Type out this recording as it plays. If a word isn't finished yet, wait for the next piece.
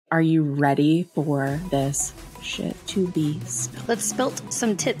Are you ready for this shit to be spilled? Let's spilt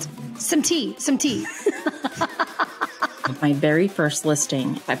some tit. Some tea. My very first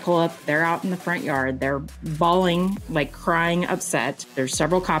listing, I pull up, they're out in the front yard. They're bawling, like crying, upset. There's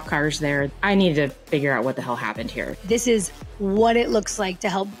several cop cars there. I need to figure out what the hell happened here. This is what it looks like to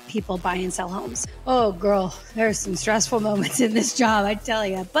help people buy and sell homes. Oh, girl, there's some stressful moments in this job, I tell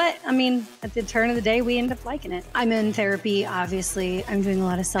you. But, I mean, at the turn of the day, we end up liking it. I'm in therapy, obviously. I'm doing a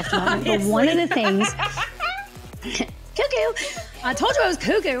lot of self-development. But one of the things... Cuckoo. I told you I was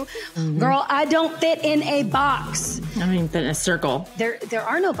cuckoo. Mm-hmm. Girl, I don't fit in a box. I don't even fit in a circle. There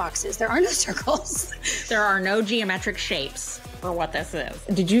are no boxes. There are no circles. There are no geometric shapes for what this is.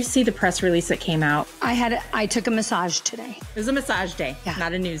 Did you see the press release that came out? I took a massage today. It was a massage day,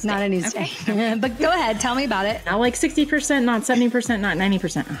 not a news day. Not a news day. But go ahead, tell me about it. Not like 60%, not 70%, not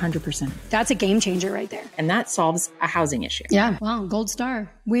 90%, 100%. That's a game changer right there. And that solves a housing issue. Yeah, well, gold star.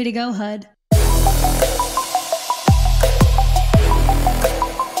 Way to go, HUD.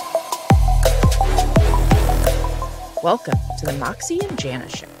 Welcome to the Moxie and Jana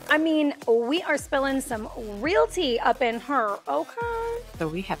show. I mean, we are spilling some real tea up in her, okay? So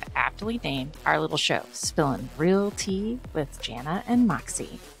we have aptly named our little show, Spillin' Real Tea with Jana and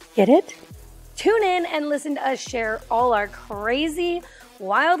Moxie. Get it? Tune in and listen to us share all our crazy,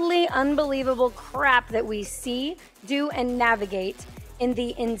 wildly unbelievable crap that we see, do, and navigate in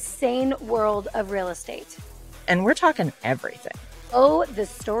the insane world of real estate. And we're talking everything. Oh, the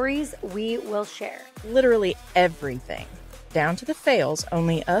stories we will share. Literally everything. Down to the fails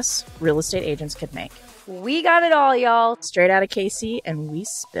only us real estate agents could make. We got it all, y'all. Straight out of KC, and we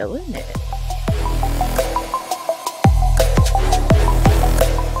spillin' it.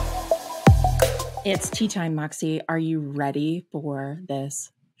 It's tea time, Moxie. Are you ready for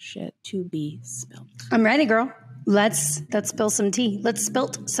this shit to be spilled? I'm ready, girl. Let's spill some tea. Let's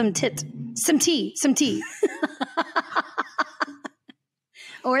spilt some tit. Some tea.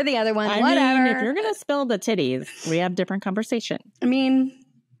 Or the other one, whatever. I mean, if you're going to spill the titties, we have different conversation. I mean,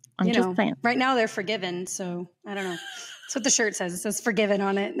 I'm just saying. Right now they're forgiven, so I don't know. That's what the shirt says. It says forgiven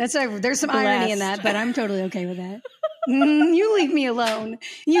on it. There's some irony in that, but I'm totally okay with that. You leave me alone.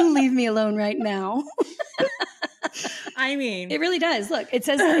 You leave me alone right now. I mean, it really does. Look, it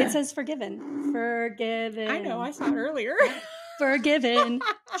says forgiven. Forgiven. I know. I saw it earlier. Forgiven.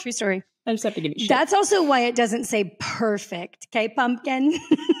 True story. I just have to give you shit. That's also why it doesn't say perfect. Okay, pumpkin.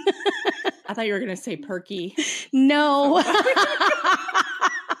 I thought you were going to say perky. No.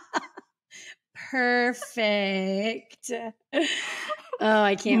 Perfect. Oh,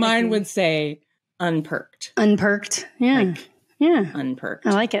 I can't. Mine would say unperked. Unperked. Yeah. Yeah. Unperked.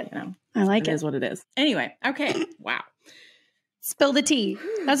 I like it. You know, I like it. It is what it is. Anyway. Okay. Wow. Spill the tea.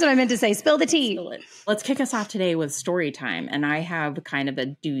 That's what I meant to say. Spill the tea. Spill it. Let's kick us off today with story time. And I have kind of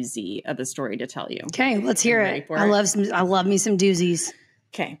a doozy of a story to tell you. Okay, let's hear it. I love me some doozies.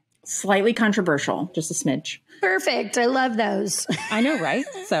 Okay. Slightly controversial, just a smidge. Perfect. I love those. I know, right?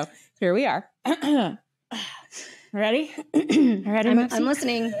 So here we are. Ready? I'm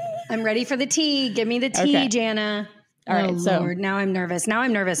listening. I'm ready for the tea. Give me the tea, okay. Jana. All right. So Lord, now I'm nervous.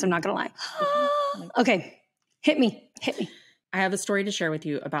 I'm not going to lie. Okay. Hit me. I have a story to share with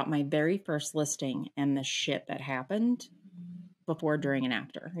you about my very first listing and the shit that happened before, during, and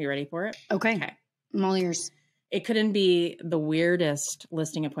after. Are you ready for it? Okay. I'm all ears. It couldn't be the weirdest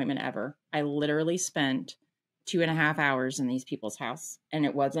listing appointment ever. I literally spent 2.5 hours in these people's house. And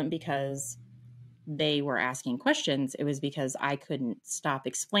it wasn't because they were asking questions. It was because I couldn't stop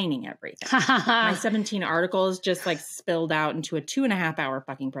explaining everything. My 17 articles just like spilled out into a 2.5 hour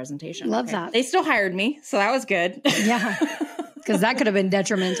fucking presentation. Love that. They still hired me. So that was good. Yeah. Because that could have been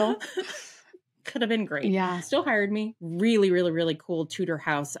detrimental. Could have been great. Yeah. Still hired me. Really, really, really cool Tudor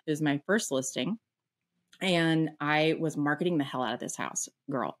house is my first listing. And I was marketing the hell out of this house,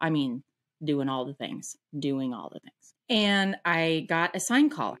 girl. I mean, doing all the things. And I got a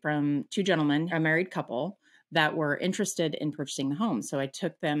sign call from two gentlemen, a married couple, that were interested in purchasing the home. So I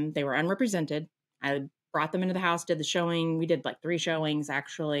took them. They were unrepresented. I brought them into the house, did the showing. We did like 3 showings,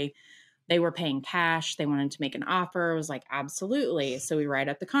 actually. They were paying cash. They wanted to make an offer. I was like, absolutely. So we write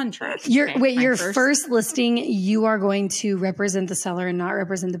up the contract. Your first listing, you are going to represent the seller and not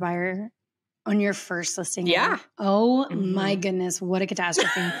represent the buyer on your first listing. Yeah. Oh my goodness. What a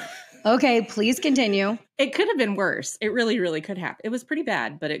catastrophe. Okay, please continue. It could have been worse. It really, really could have. It was pretty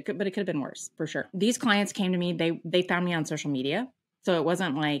bad, but it could have been worse for sure. These clients came to me. They found me on social media. So it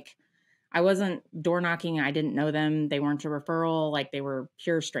wasn't like I wasn't door knocking. I didn't know them. They weren't a referral. Like they were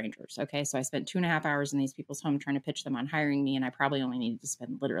pure strangers. Okay. So I spent 2.5 hours in these people's home trying to pitch them on hiring me. And I probably only needed to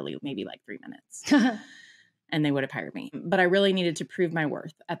spend literally maybe like 3 minutes. and they would have hired me. But I really needed to prove my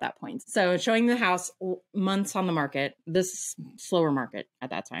worth at that point. So showing the house months on the market, this slower market at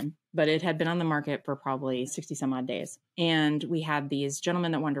that time, but it had been on the market for probably 60 some odd days. And we had these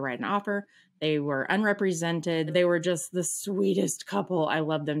gentlemen that wanted to write an offer. They were unrepresented. They were just the sweetest couple. I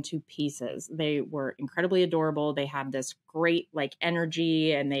loved them to pieces. They were incredibly adorable. They had this great like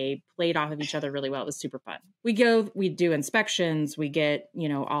energy and they played off of each other really well. It was super fun. We go, we do inspections. We get, you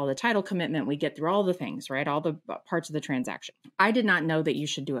know, all the title commitment. We get through all the things, right? All the parts of the transaction. I did not know that you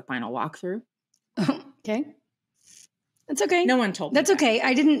should do a final walkthrough. Okay. That's okay. No one told me. That's okay.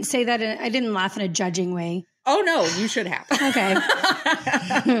 I didn't say that. I didn't laugh in a judging way. Oh, no, you should have.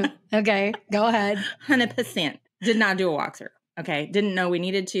 Okay. Okay. Go ahead. 100%. Did not do a walkthrough. Okay. Didn't know we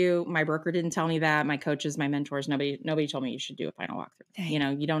needed to. My broker didn't tell me that. My coaches, my mentors, nobody told me you should do a final walkthrough. Dang. You know,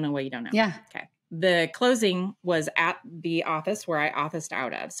 you don't know what you don't know. Yeah. Okay. The closing was at the office where I officed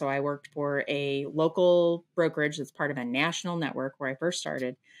out of. So I worked for a local brokerage that's part of a national network where I first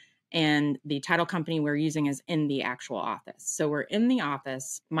started. And the title company we're using is in the actual office. So we're in the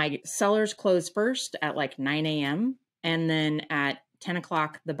office. My sellers close first at like 9 a.m. And then at 10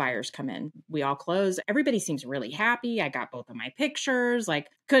 o'clock, the buyers come in. We all close. Everybody seems really happy. I got both of my pictures. Like,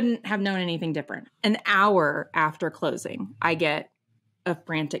 couldn't have known anything different. An hour after closing, I get a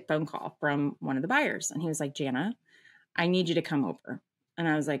frantic phone call from one of the buyers. And he was like, Jana, I need you to come over. And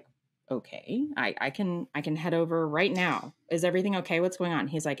I was like, okay, I can head over right now. Is everything okay? What's going on?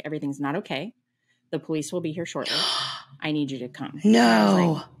 He's like, everything's not okay. The police will be here shortly. I need you to come.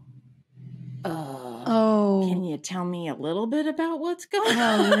 No. Can you tell me a little bit about what's going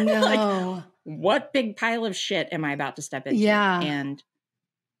on? Oh, no. Like, what big pile of shit am I about to step into? Yeah. And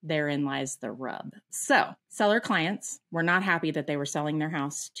therein lies the rub. So seller clients were not happy that they were selling their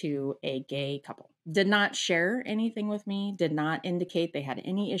house to a gay couple. Did not share anything with me, did not indicate they had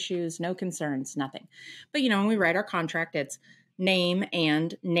any issues, no concerns, nothing. But, you know, when we write our contract, it's name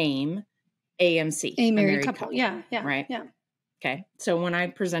and name AMC. A married couple. Yeah. Yeah. Right. Yeah. Okay. So when I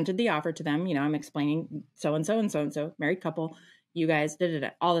presented the offer to them, you know, I'm explaining so-and-so and so-and-so, married couple, you guys did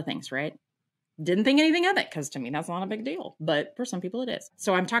it, all the things, right? Didn't think anything of it because to me, that's not a big deal. But for some people it is.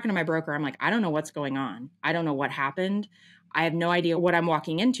 So I'm talking to my broker. I'm like, I don't know what's going on. I don't know what happened. I have no idea what I'm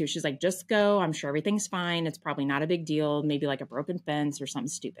walking into. She's like, just go. I'm sure everything's fine. It's probably not a big deal. Maybe like a broken fence or something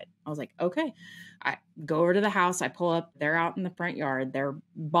stupid. I was like, okay. I go over to the house. I pull up. They're out in the front yard. They're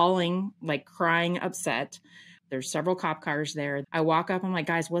bawling, like crying, upset. There's several cop cars there. I walk up. I'm like,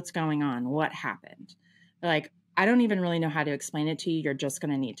 guys, what's going on? What happened? They're like, I don't even really know how to explain it to you. You're just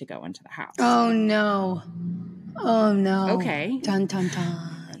going to need to go into the house. Oh, no. Oh, no. Okay. Dun, dun,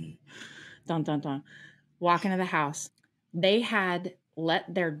 dun. Dun, dun, dun. Walk into the house. They had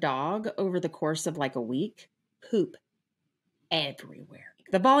let their dog over the course of like a week poop everywhere.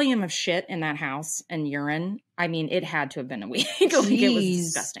 The volume of shit in that house and urine, I mean, it had to have been a week. Like, it was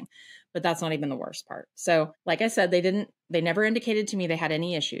disgusting. But that's not even the worst part. So like I said, they never indicated to me they had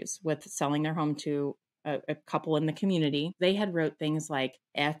any issues with selling their home to a couple in the community. They had wrote things like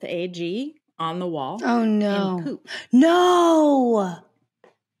FAG on the wall. Oh, no. And poop. No.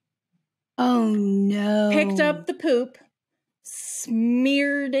 Oh, no. Picked up the poop,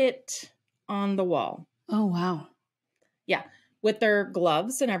 smeared it on the wall. Oh, wow. Yeah. With their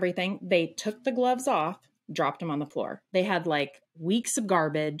gloves and everything, they took the gloves off, dropped them on the floor. They had like weeks of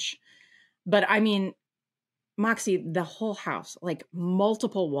garbage. But I mean, Moxie, the whole house, like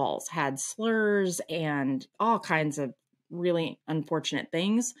multiple walls had slurs and all kinds of really unfortunate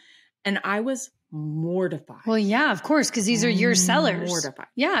things. And I was mortified. Well, yeah, of course, because these are your sellers. Mortified.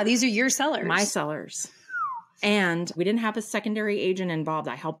 Yeah, these are your sellers. My sellers. And we didn't have a secondary agent involved.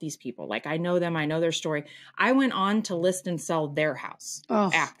 I helped these people. Like, I know them. I know their story. I went on to list and sell their house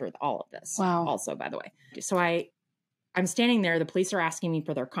after all of this. Wow. Also, by the way. So I'm standing there. The police are asking me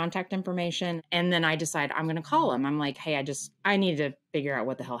for their contact information. And then I decide I'm going to call them. I'm like, hey, I need to figure out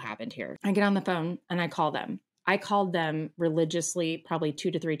what the hell happened here. I get on the phone and I call them. I called them religiously, probably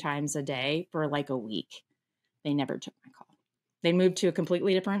 2 to 3 times a day for like a week. They never took my call. They moved to a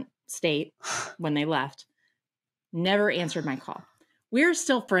completely different state when they left. Never answered my call. We're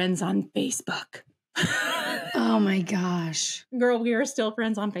still friends on Facebook. Oh my gosh. Girl, we are still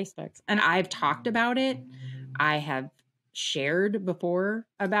friends on Facebook. And I've talked about it. I have shared before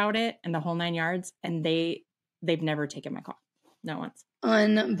about it and the whole 9 yards. And they've never taken my call. Not once.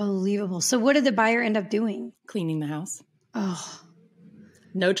 Unbelievable. So what did the buyer end up doing? Cleaning the house. Oh.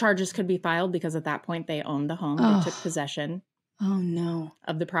 No charges could be filed because at that point they owned the home. They took possession. Oh no.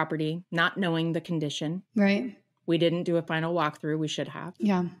 Of the property, not knowing the condition. Right. We didn't do a final walkthrough. We should have.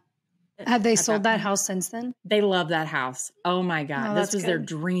 Yeah. Have they sold that house since then? They love that house. Oh my God. This was their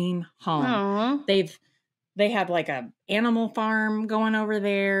dream home. Aww. They've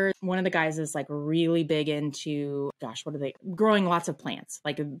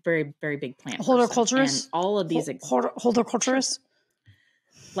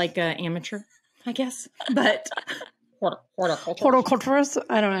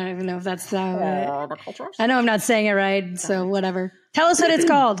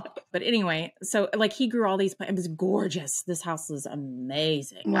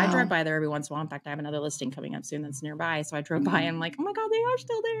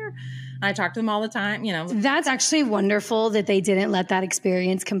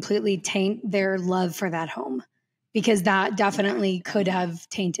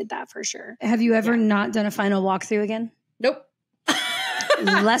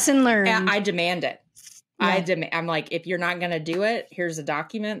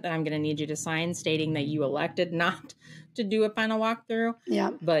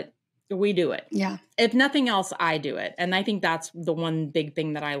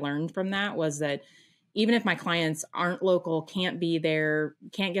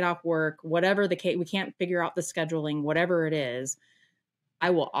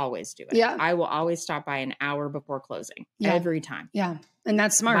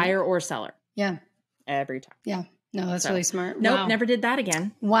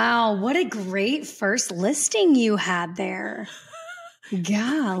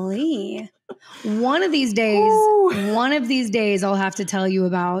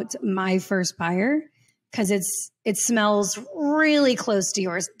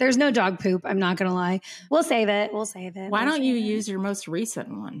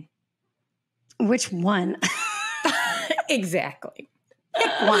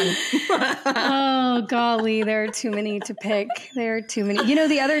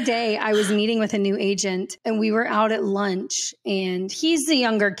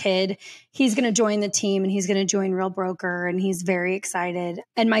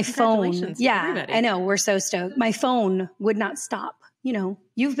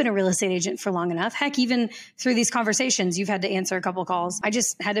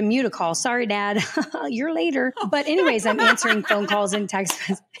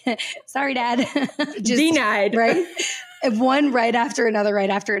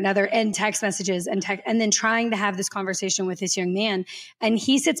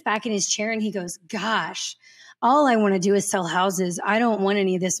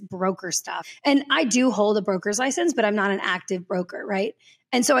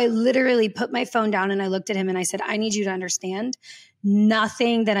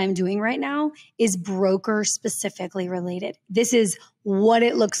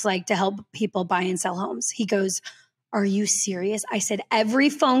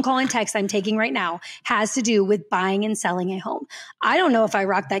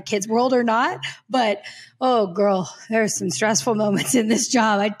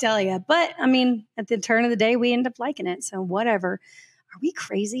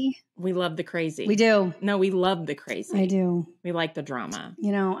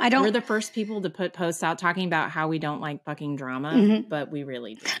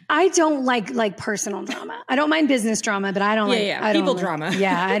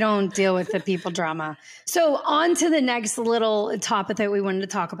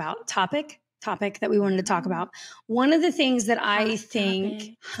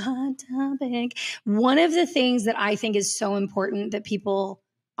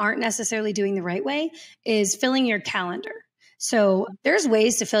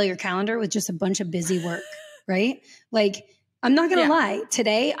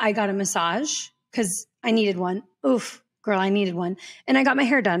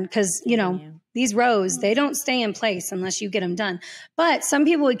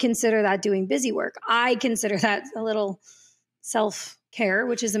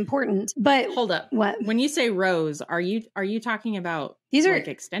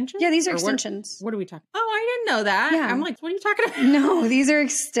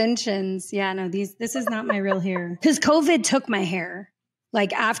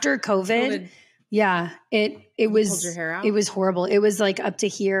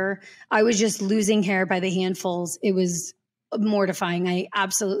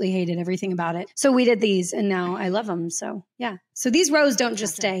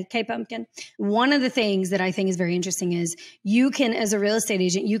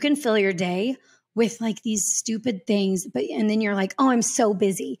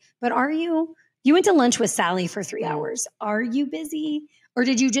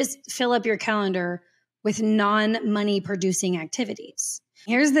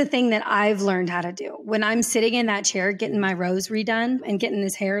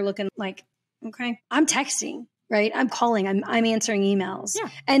Okay. I'm texting, right? I'm calling, I'm answering emails. Yeah.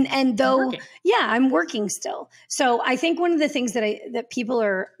 And though, I'm working still. So I think one of the things that people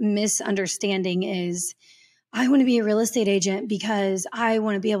are misunderstanding is I want to be a real estate agent because I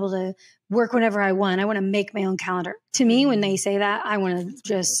want to be able to work whenever I want. I want to make my own calendar. To me, when they say that, I want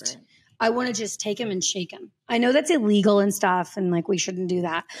to just take them and shake them. I know that's illegal and stuff, and like we shouldn't do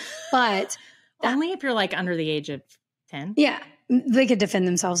that, but only if you're like under the age of 10. Yeah, they could defend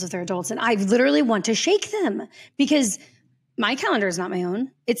themselves if they're adults, and I literally want to shake them because my calendar is not my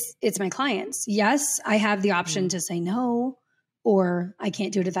own. It's my clients. Yes, I have the option to say no, or I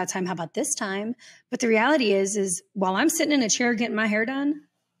can't do it at that time. How about this time? But the reality is while I'm sitting in a chair getting my hair done,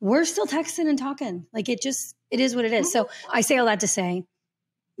 we're still texting and talking. Like it is what it is. So I say all that to say,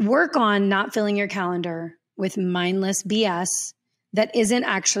 work on not filling your calendar with mindless BS that isn't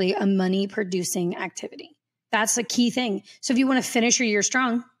actually a money producing activity. That's a key thing. So if you want to finish your year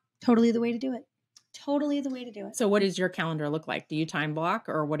strong, totally the way to do it. Totally the way to do it. So what does your calendar look like? Do you time block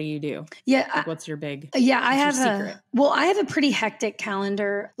or what do you do? Yeah. Like what's your big? I have a pretty hectic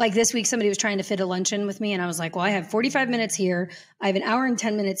calendar. Like this week, somebody was trying to fit a luncheon with me and I was like, well, I have 45 minutes here. I have an hour and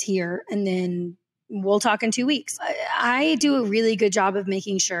 10 minutes here. And then we'll talk in 2 weeks. I do a really good job of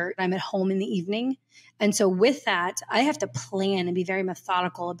making sure I'm at home in the evening. And so with that, I have to plan and be very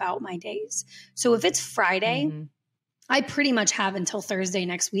methodical about my days. So if it's Friday, I pretty much have until Thursday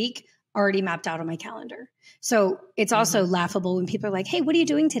next week already mapped out on my calendar. So it's also laughable when people are like, hey, what are you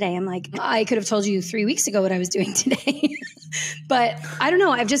doing today? I'm like, I could have told you 3 weeks ago what I was doing today. But I don't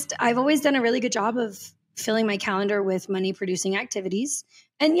know. I've always done a really good job of filling my calendar with money producing activities.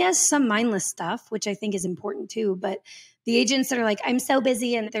 And yes, some mindless stuff, which I think is important too. But the agents that are like, I'm so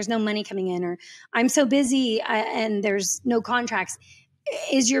busy and there's no money coming in, or I'm so busy and there's no contracts.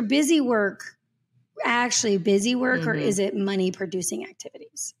 Is your busy work actually busy work or is it money producing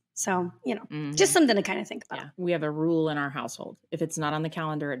activities? So, just something to kind of think about. Yeah. We have a rule in our household. If it's not on the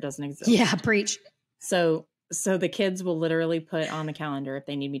calendar, it doesn't exist. Yeah, preach. So the kids will literally put on the calendar if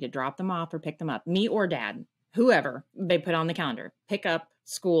they need me to drop them off or pick them up, me or dad, whoever, they put on the calendar, pick up,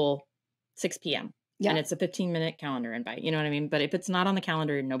 school, 6 p.m. Yeah. And it's a 15-minute calendar invite. You know what I mean? But if it's not on the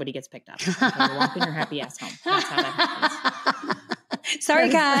calendar, nobody gets picked up. So you're walking your happy ass home. That's how that happens. Sorry,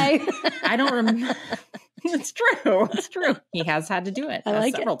 Kai. I don't remember. It's true. It's true. He has had to do it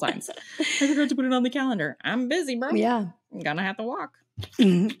several times. I forgot to put it on the calendar. I'm busy, bro. Yeah. I'm gonna have to walk.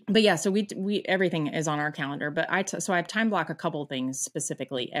 But yeah, so we everything is on our calendar. But I time block a couple things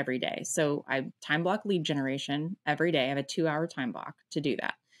specifically every day. So I time block lead generation every day. I have a 2-hour time block to do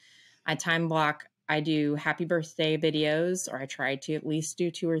that. I do happy birthday videos, or I try to at least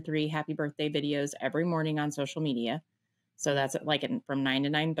do 2 or 3 happy birthday videos every morning on social media. So that's like from 9 to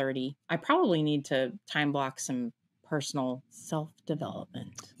 9:30. I probably need to time block some personal self-development.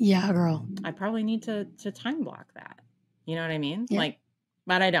 Yeah, girl. I probably need to time block that. You know what I mean? Yeah.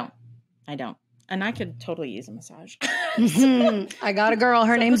 But I don't. And I could totally use a massage. I got a girl.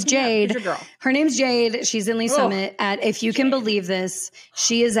 Her name's Jade. Who's your girl? Her name's Jade. She's in Lee Summit at, if you can believe this,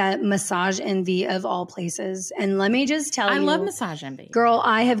 she is at Massage Envy of all places. And let me just tell you. I love Massage Envy. Girl,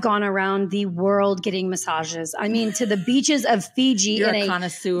 I have gone around the world getting massages. I mean, to the beaches of Fiji. You're a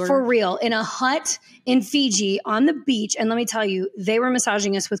connoisseur. For real. In a hut in Fiji on the beach. And let me tell you, they were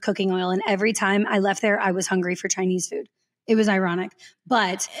massaging us with cooking oil. And every time I left there, I was hungry for Chinese food. It was ironic,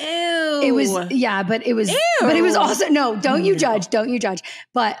 but it was also, don't you judge.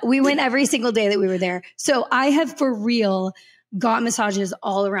 But we went every single day that we were there. So I have for real got massages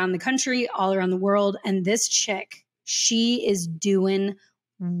all around the country, all around the world. And this chick, she is doing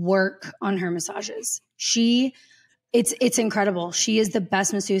work on her massages. It's incredible. She is the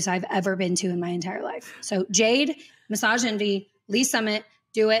best masseuse I've ever been to in my entire life. So Jade, Massage Envy, Lee Summit,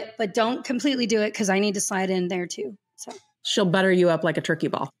 do it, but don't completely do it because I need to slide in there too. So she'll butter you up like a turkey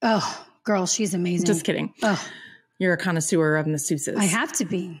ball. Oh, girl, she's amazing. Just kidding. Oh. You're a connoisseur of masseuses. I have to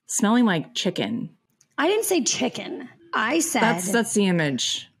be. Smelling like chicken. I didn't say chicken. I said... That's the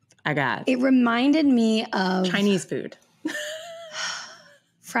image I got. It reminded me of... Chinese food.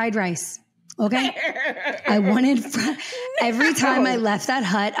 Fried rice. Okay? I wanted... Every time I left that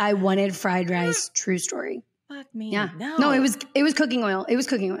hut, I wanted fried rice. True story. Fuck me. Yeah. No, it was cooking oil. It was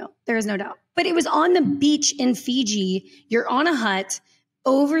cooking oil. There is no doubt. But it was on the beach in Fiji. You're on a hut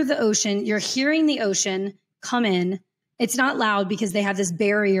over the ocean. You're hearing the ocean come in. It's not loud because they have this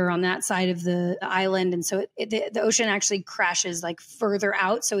barrier on that side of the island. And so the ocean actually crashes like further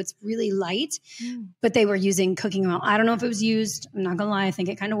out. So it's really light, but they were using cooking oil. I don't know if it was used. I'm not gonna lie. I think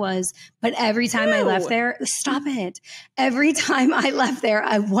it kind of was, but every time I left there, stop it. Every time I left there,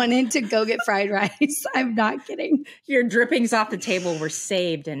 I wanted to go get fried rice. I'm not kidding. Your drippings off the table were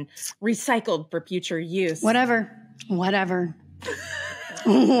saved and recycled for future use. Whatever. Oh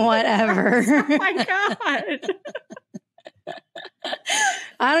my God.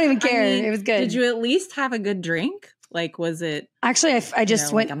 I don't even care. I mean, it was good. Did you at least have a good drink? Like, was it actually? I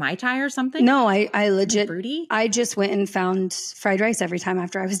just went like a Mai Tai or something. No, I legit. Fruity? I just went and found fried rice every time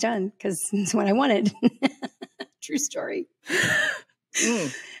after I was done because it's what I wanted. True story.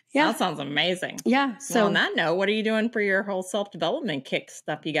 Yeah, that sounds amazing. Yeah. So on that note, what are you doing for your whole self-development kick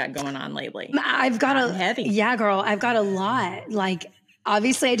stuff you got going on lately? I've got heavy. Yeah, girl. I've got a lot. Like,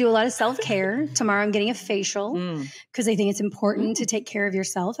 obviously, I do a lot of self-care. Tomorrow, I'm getting a facial because I think it's important to take care of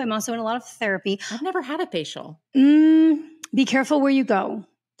yourself. I'm also in a lot of therapy. I've never had a facial. Be careful where you go.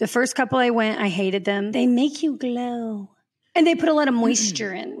 The first couple I went, I hated them. They make you glow. And they put a lot of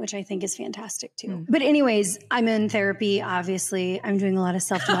moisture in, which I think is fantastic too. But anyways, I'm in therapy. Obviously, I'm doing a lot of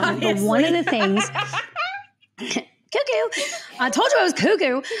self-development. But one of the things... Cuckoo. I told you I was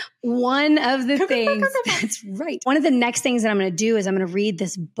cuckoo. One of the things, that's right. One of the next things that I'm going to do is I'm going to read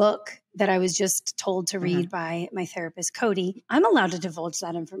this book that I was just told to read by my therapist, Cody. I'm allowed to divulge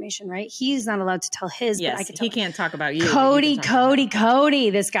that information, right? He's not allowed to tell his, yes, but I can tell he can't talk about you. Cody.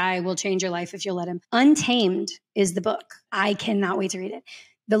 This guy will change your life if you'll let him. Untamed is the book. I cannot wait to read it.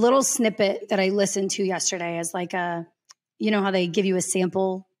 The little snippet that I listened to yesterday is like you know how they give you a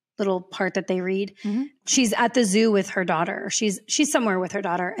sample little part that they read. She's at the zoo with her daughter. She's somewhere with her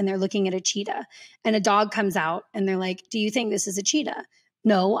daughter and they're looking at a cheetah and a dog comes out and they're like, do you think this is a cheetah?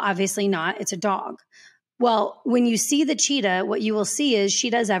 No, obviously not. It's a dog. Well, when you see the cheetah, what you will see is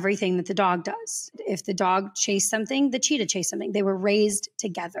she does everything that the dog does. If the dog chased something, the cheetah chased something. They were raised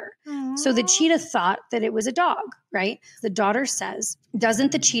together. Aww. So the cheetah thought that it was a dog, right? The daughter says,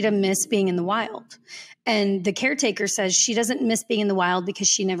 doesn't the cheetah miss being in the wild? And the caretaker says she doesn't miss being in the wild because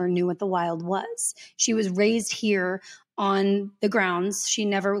she never knew what the wild was. She was raised here on the grounds. She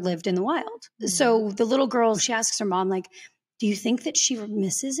never lived in the wild. Mm-hmm. So the little girl, she asks her mom, like, do you think that she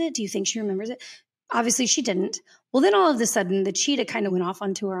misses it? Do you think she remembers it? Obviously, she didn't. Well, then all of a sudden, the cheetah kind of went off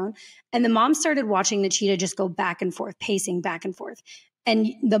onto her own. And the mom started watching the cheetah just go back and forth, pacing back and forth. And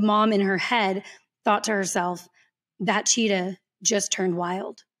the mom in her head thought to herself, that cheetah just turned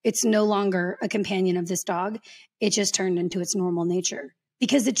wild. It's no longer a companion of this dog. It just turned into its normal nature.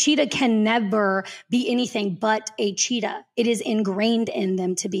 Because the cheetah can never be anything but a cheetah. It is ingrained in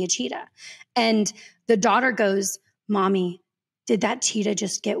them to be a cheetah. And the daughter goes, Mommy, did that cheetah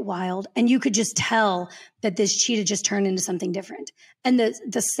just get wild? And you could just tell that this cheetah just turned into something different. And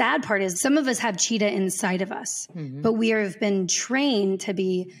the sad part is some of us have cheetah inside of us, but we have been trained to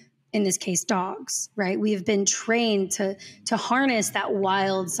be, in this case, dogs, right? We have been trained to harness that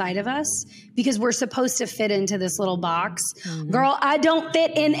wild side of us because we're supposed to fit into this little box. Girl, I don't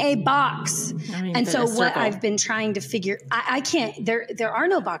fit in a box. And so what I've been trying to figure, I can't, there are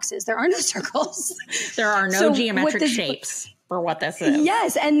no boxes. There are no circles. There are no geometric shapes for what this is.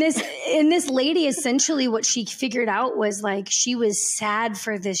 Yes. And this lady, essentially what she figured out was like, she was sad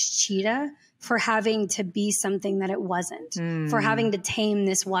for this cheetah for having to be something that it wasn't, for having to tame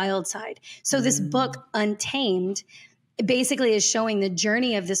this wild side. So this book, Untamed, basically is showing the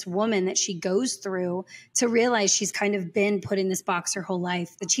journey of this woman that she goes through to realize she's kind of been put in this box her whole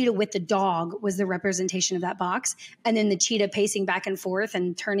life. The cheetah with the dog was the representation of that box. And then the cheetah pacing back and forth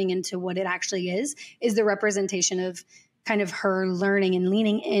and turning into what it actually is the representation of kind of her learning and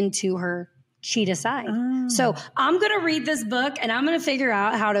leaning into her cheetah side. So I'm going to read this book and I'm going to figure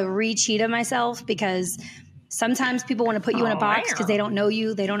out how to re-cheetah myself because sometimes people want to put you in a box because they don't know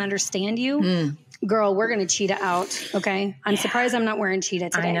you. They don't understand you. Girl, we're going to cheetah out. Okay. I'm surprised I'm not wearing cheetah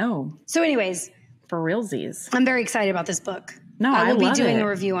today. I know. So anyways. For realsies. I'm very excited about this book. No, I will be doing a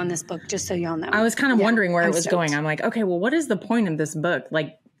review on this book just so y'all know. I was kind of wondering where it was going. I'm like, okay, well, what is the point of this book?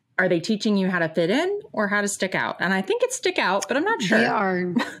 Like, are they teaching you how to fit in or how to stick out? And I think it's stick out, but I'm not sure. They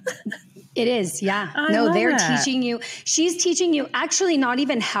are. It is. Yeah. No, they're teaching you. She's teaching you actually not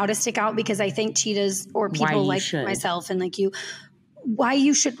even how to stick out because I think cheetahs or people like myself and like you, why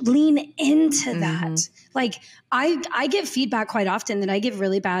you should lean into that. Like I get feedback quite often that I give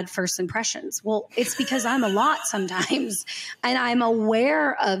really bad first impressions. Well, it's because I'm a lot sometimes and I'm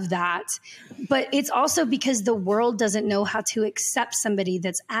aware of that, but it's also because the world doesn't know how to accept somebody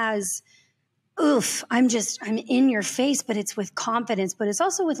that's as oof, I'm in your face, but it's with confidence, but it's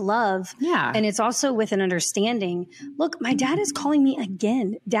also with love. Yeah. And it's also with an understanding. Look, my dad is calling me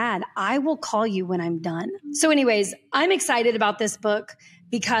again. Dad, I will call you when I'm done. So anyways, I'm excited about this book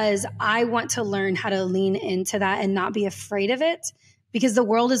because I want to learn how to lean into that and not be afraid of it, because the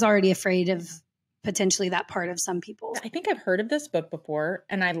world is already afraid of potentially that part of some people. I think I've heard of this book before,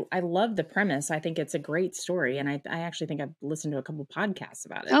 and I love the premise. I think it's a great story, and I actually think I've listened to a couple podcasts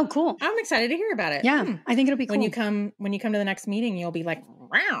about it. Oh, cool. I'm excited to hear about it. Yeah, I think it'll be cool. When you come to the next meeting, you'll be like,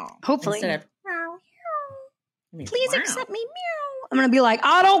 wow. Hopefully. Instead of, wow. Please accept me, meow. I'm going to be like,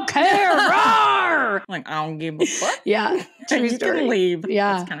 I don't care. Roar! Like, I don't give a fuck. Yeah. True You story. can leave.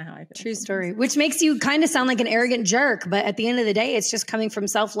 Yeah. That's kind of how I feel. True story. Which makes you kind of sound like an arrogant jerk. But at the end of the day, it's just coming from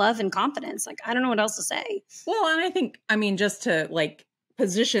self-love and confidence. Like, I don't know what else to say. Well, and I think, just to like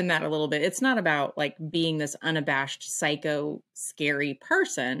position that a little bit, it's not about like being this unabashed, psycho, scary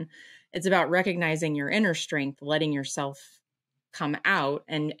person. It's about recognizing your inner strength, letting yourself come out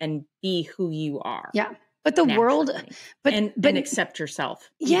and be who you are. Yeah. But the world, and accept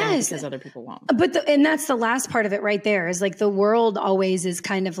yourself. Yes. Because other people won't. And that's the last part of it right there, is like the world always is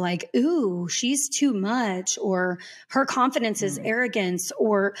kind of like, ooh, she's too much, or her confidence is arrogance,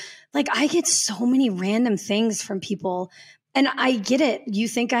 or like I get so many random things from people, and I get it. You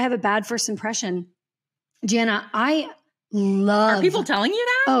think I have a bad first impression. Jana, I love. Are people telling you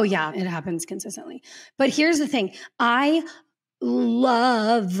that? Oh yeah, it happens consistently. But here's the thing. I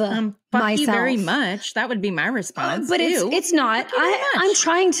love fuck myself you very much. That would be my response. But it's not. I'm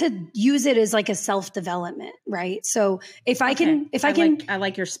trying to use it as like a self-development, right? So if I can, I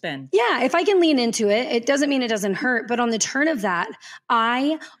like your spin. Yeah. If I can lean into it, it doesn't mean it doesn't hurt. But on the turn of that,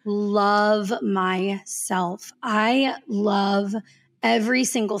 I love myself. I love every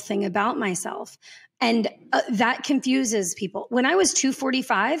single thing about myself. And that confuses people. When I was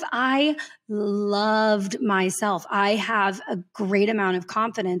 245, I loved myself. I have a great amount of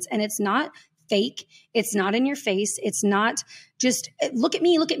confidence, and it's not fake. It's not in your face. It's not just look at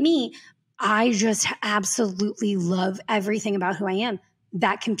me, look at me. I just absolutely love everything about who I am.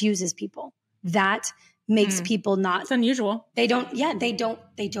 That confuses people. That makes people not. It's unusual. They don't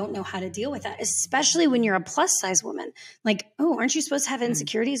know how to deal with that, especially when you're a plus size woman. Like, oh, aren't you supposed to have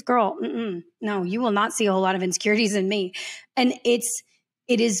insecurities? Girl, no, you will not see a whole lot of insecurities in me. And it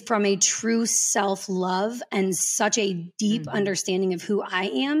is from a true self-love and such a deep understanding of who I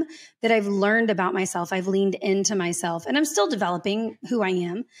am that I've learned about myself. I've leaned into myself, and I'm still developing who I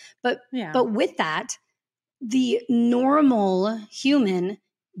am. But with that, the normal human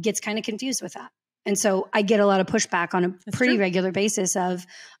gets kind of confused with that. And so I get a lot of pushback on a pretty regular basis of,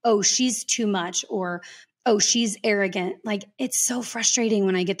 oh, she's too much, or, oh, she's arrogant. Like, it's so frustrating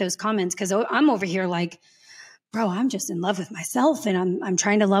when I get those comments, because I'm over here like, bro, I'm just in love with myself, and I'm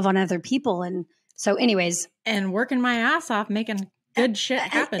trying to love on other people. And so anyways. And working my ass off, making good shit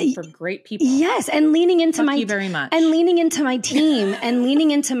happen for great people. Yes. And leaning into you very much. And leaning into my team and leaning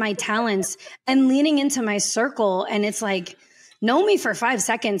into my talents and leaning into my circle. And it's like, know me for 5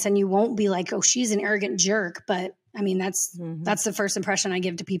 seconds and you won't be like, oh, she's an arrogant jerk. But I mean, that's the first impression I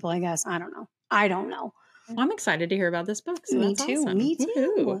give to people, I guess. I don't know. Well, I'm excited to hear about this book. So Me too. Awesome. Me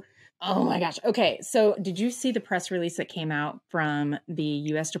too. Woo-hoo. Oh my gosh. Okay. So did you see the press release that came out from the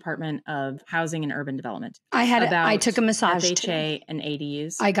U.S. Department of Housing and Urban Development? I took a massage FHA today. And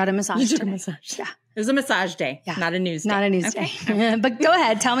ADUs. I got a massage took today. a massage. Yeah. It was a massage day, not a news day. Not a news day. But go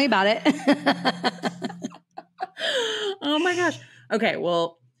ahead. Tell me about it. Oh my gosh. Okay.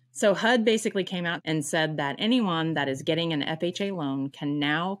 Well, so HUD basically came out and said that anyone that is getting an FHA loan can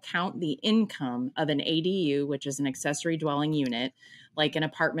now count the income of an ADU, which is an accessory dwelling unit, like an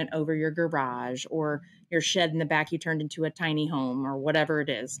apartment over your garage or your shed in the back you turned into a tiny home or whatever it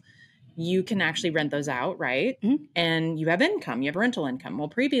is. You can actually rent those out, right? Mm-hmm. And you have income, you have rental income. Well,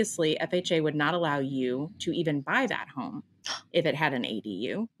 previously, FHA would not allow you to even buy that home if it had an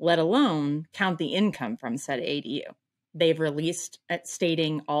ADU, let alone count the income from said ADU. They've released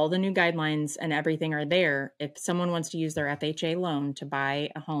stating all the new guidelines and everything are there. If someone wants to use their FHA loan to buy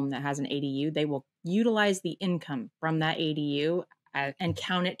a home that has an ADU, they will utilize the income from that ADU and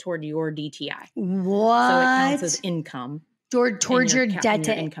count it toward your DTI. What? So it counts as income. Towards your debt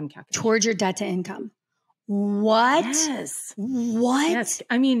to income calculation. Towards your debt to income. What? Yes. What? Yes.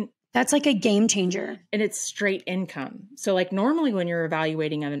 I mean, that's like a game changer. And it's straight income. So like normally when you're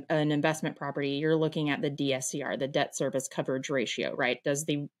evaluating an investment property, you're looking at the DSCR, the debt service coverage ratio, right? Does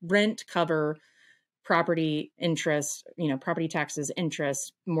the rent cover property interest, property taxes,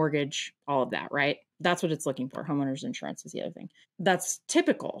 interest, mortgage, all of that, right? That's what it's looking for. Homeowners insurance is the other thing. That's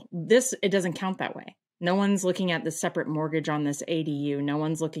typical. It doesn't count that way. No one's looking at the separate mortgage on this ADU. No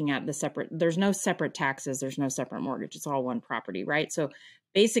one's looking at there's no separate taxes. There's no separate mortgage. It's all one property, right? So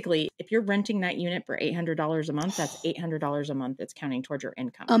basically, if you're renting that unit for $800 a month, that's $800 a month. It's counting towards your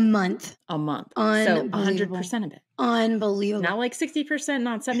income. A month. So 100% of it. Unbelievable. Not like 60%,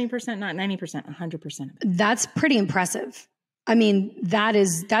 not 70%, not 90%, 100% of it. That's pretty impressive. I mean,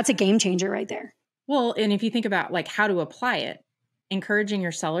 that's a game changer right there. Well, and if you think about like how to apply it, encouraging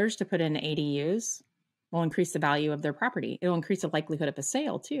your sellers to put in ADUs will increase the value of their property. It'll increase the likelihood of a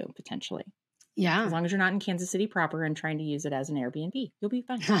sale too, potentially. Yeah. As long as you're not in Kansas City proper and trying to use it as an Airbnb, you'll be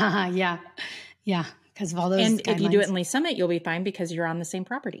fine. Yeah. Yeah. Because of all those And guidelines. if you do it in Lee Summit, you'll be fine because you're on the same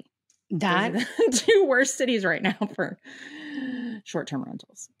property. That Those are the two worst cities right now for short-term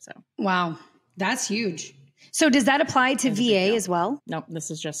rentals. So wow, that's huge. So does that apply to VA as well? Nope,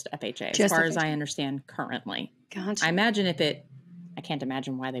 this is just FHA Just as far FHA. as I understand currently. Gotcha. I imagine I can't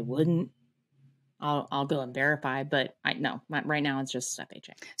imagine why they wouldn't. I'll go and verify, but right now it's just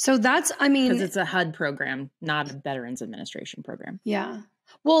FHA. So that's, I mean, because it's a HUD program, not a Veterans Administration program. Yeah.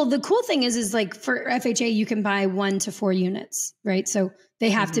 Well, the cool thing is like for FHA, you can buy 1 to 4 units, right? So they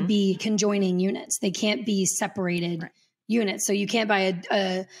have to be conjoining units. They can't be separated units. So you can't buy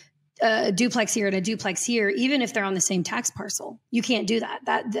a duplex here and a duplex here, even if they're on the same tax parcel. You can't do that.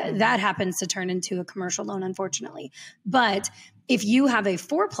 That happens to turn into a commercial loan, unfortunately. But if you have a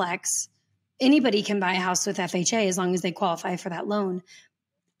fourplex, anybody can buy a house with FHA as long as they qualify for that loan.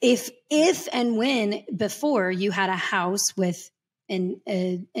 If and when before you had a house with an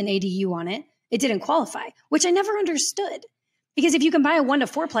ADU on it, it didn't qualify, which I never understood. Because if you can buy a 1 to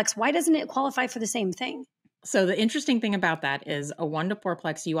 4plex, why doesn't it qualify for the same thing? So the interesting thing about that is a 1 to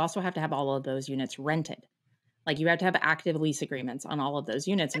 4plex, you also have to have all of those units rented. Like you have to have active lease agreements on all of those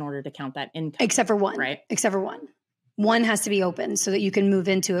units in order to count that income. Except for one. Right. Except for one. One has to be open so that you can move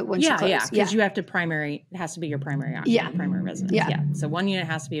into it once you close. Yeah, because you have to it has to be your primary primary residence. Yeah. So one unit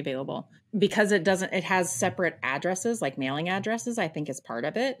has to be available. Because it has separate addresses, like mailing addresses, I think is part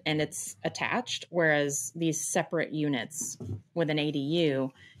of it, and it's attached. Whereas these separate units with an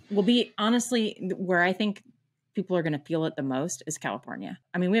ADU will be, honestly, where I think people are going to feel it the most is California.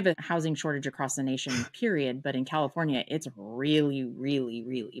 I mean, we have a housing shortage across the nation, period. But in California, it's really, really,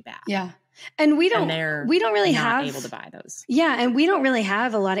 really bad. Yeah. And we don't really have able to buy those. Yeah. And we don't really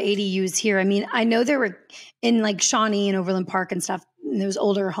have a lot of ADUs here. I mean, I know there were in like Shawnee and Overland Park and stuff, in those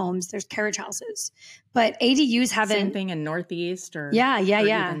older homes, there's carriage houses, but ADUs haven't. Same thing in Northeast or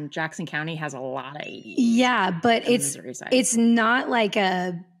even Jackson County has a lot of ADUs. Yeah. But it's not like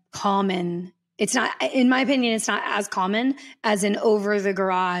it's not, in my opinion, it's not as common as an over the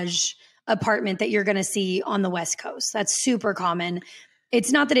garage apartment that you're going to see on the West Coast. That's super common.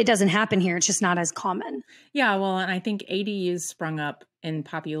 It's not that it doesn't happen here. It's just not as common. Yeah. Well, and I think ADUs sprung up in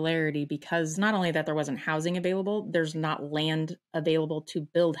popularity because not only that there wasn't housing available, there's not land available to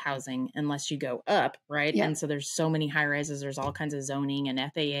build housing unless you go up. Right. Yeah. And so there's so many high rises. There's all kinds of zoning and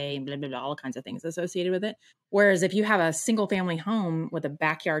FAA and blah, blah, blah, all kinds of things associated with it. Whereas if you have a single family home with a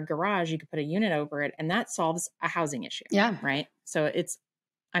backyard garage, you could put a unit over it and that solves a housing issue. Yeah. Right. So it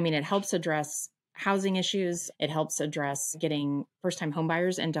helps address housing issues. It helps address getting first-time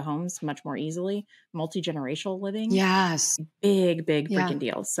homebuyers into homes much more easily. Multi-generational living. Yes. Big freaking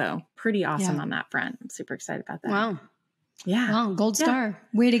deal. So pretty awesome on that front. I'm super excited about that. Wow. Yeah. Wow. Gold star.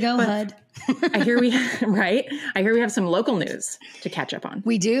 Way to go, HUD. I hear we have some local news to catch up on.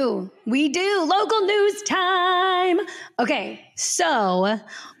 We do. Local news time. Okay. So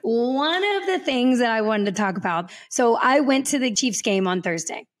one of the things that I wanted to talk about. So I went to the Chiefs game on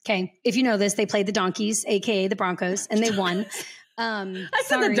Thursday. Okay. If you know this, they played the Donkeys, AKA the Broncos, and they won. I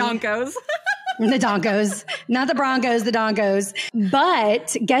said the Donkos. The Donkos, not the Broncos, the Donkos.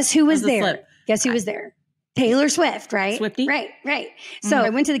 But guess who was there? Guess who was there? Taylor Swift, right? Swiftie? Right. So I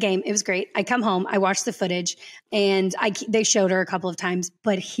went to the game. It was great. I come home. I watched the footage and they showed her a couple of times.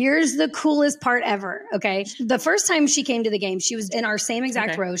 But here's the coolest part ever, okay? The first time she came to the game, she was in our same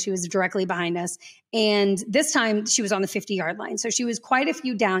exact row. She was directly behind us. And this time she was on the 50-yard line. So she was quite a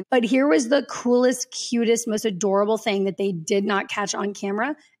few down. But here was the coolest, cutest, most adorable thing that they did not catch on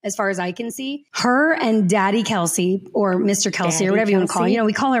camera, as far as I can see. Her and Daddy Kelsey, or Mr. Kelsey, or whatever you want to call her. You know,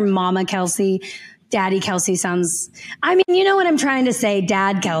 we call her Mama Kelsey. Daddy Kelsey sounds, you know what I'm trying to say,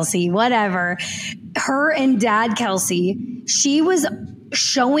 Dad Kelsey, whatever. Her and Dad Kelsey, she was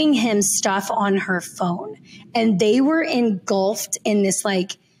showing him stuff on her phone and they were engulfed in this,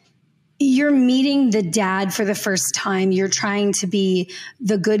 like, you're meeting the dad for the first time. You're trying to be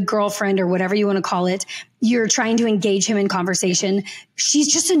the good girlfriend or whatever you want to call it. you're trying to engage him in conversation.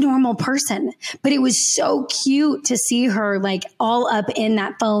 She's just a normal person, but it was so cute to see her like all up in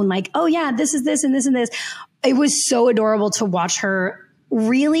that phone. Like, oh yeah, this is this and this and this. It was so adorable to watch her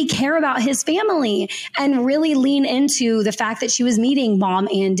really care about his family and really lean into the fact that she was meeting mom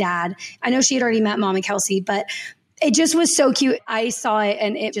and dad. I know she had already met mom and Kelsey, but it just was so cute. I saw it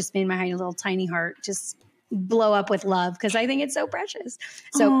and it just made my little tiny heart just blow up with love because I think it's so precious.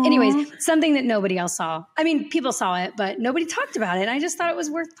 So anyways, something that nobody else saw. I mean, people saw it, but nobody talked about it. I just thought it was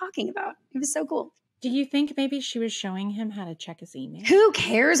worth talking about. It was so cool. Do you think maybe she was showing him how to check his email? Who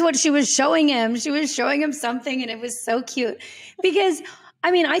cares what she was showing him? She was showing him something and it was so cute because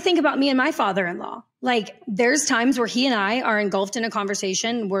I mean, I think about me and my father-in-law. Like there's times where he and I are engulfed in a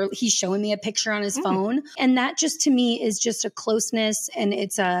conversation where he's showing me a picture on his phone. And that just to me is just a closeness. And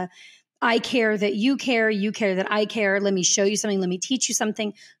it's a, I care that you care that I care. Let me show you something. Let me teach you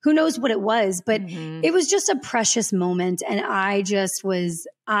something. Who knows what it was, but it was just a precious moment. And I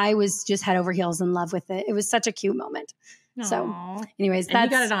was just head over heels in love with it. It was such a cute moment. Aww. So anyways, you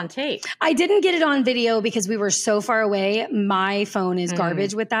got it on tape. I didn't get it on video because we were so far away. My phone is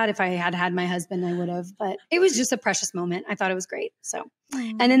garbage with that. If I had had my husband, I would have, but it was just a precious moment. I thought it was great. So,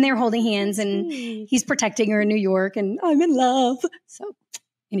 and then they're holding hands and he's protecting her in New York and I'm in love. So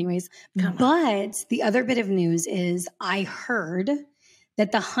anyways, but the other bit of news is I heard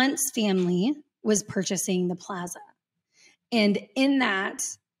that the Hunt's family was purchasing the Plaza. And in that,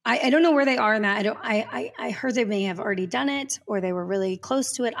 I don't know where they are in that. I heard they may have already done it or they were really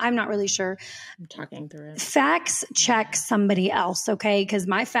close to it. I'm not really sure. I'm talking through it. Facts check somebody else, okay? Because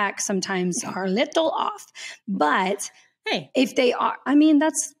my facts sometimes are a little off. But hey, if they are, I mean,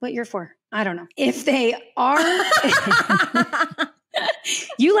 that's what you're for. I don't know. If they are,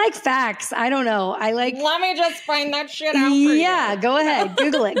 you like facts. I don't know. I like. Let me just find that shit out for you. Yeah, go ahead.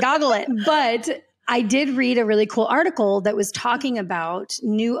 Google it. Goggle it. But I did read a really cool article that was talking about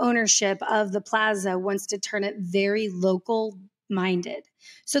new ownership of the Plaza wants to turn it very local minded.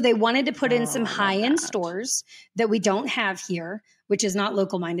 So they wanted to put in some high-end stores that we don't have here, which is not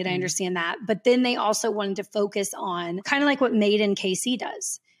local minded. I understand that. But then they also wanted to focus on kind of like what Made in KC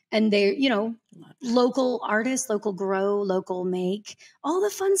does. And they're, you know, local artists, local grow, local make, all the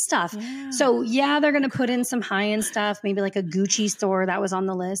fun stuff. Yeah. So yeah, they're going to put in some high-end stuff, maybe like a Gucci store that was on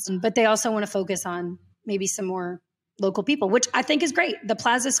the list. But they also want to focus on maybe some more local people, which I think is great. The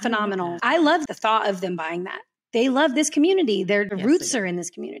Plaza's phenomenal. I love the thought of them buying that. They love this community. Their roots are in this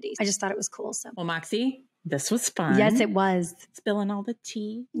community. I just thought it was cool. So, well, Moxie, this was fun. Yes, it was. Spilling all the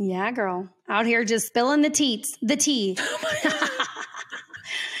tea. Yeah, girl. Out here just spilling the tea.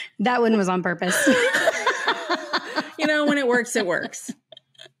 That one was on purpose. You know, when it works, it works.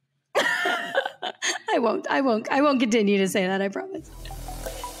 I won't continue to say that, I promise.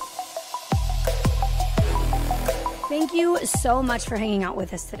 Thank you so much for hanging out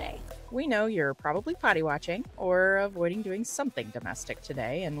with us today. We know you're probably potty watching or avoiding doing something domestic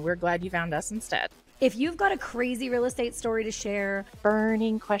today, and we're glad you found us instead. If you've got a crazy real estate story to share,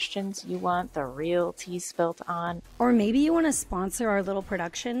 burning questions you want the real tea spilt on, or maybe you want to sponsor our little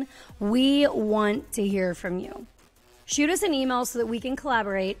production, we want to hear from you. Shoot us an email so that we can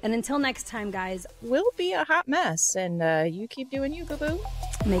collaborate. And until next time, guys, we'll be a hot mess, and you keep doing you, boo-boo.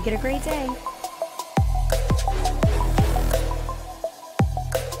 Make it a great day.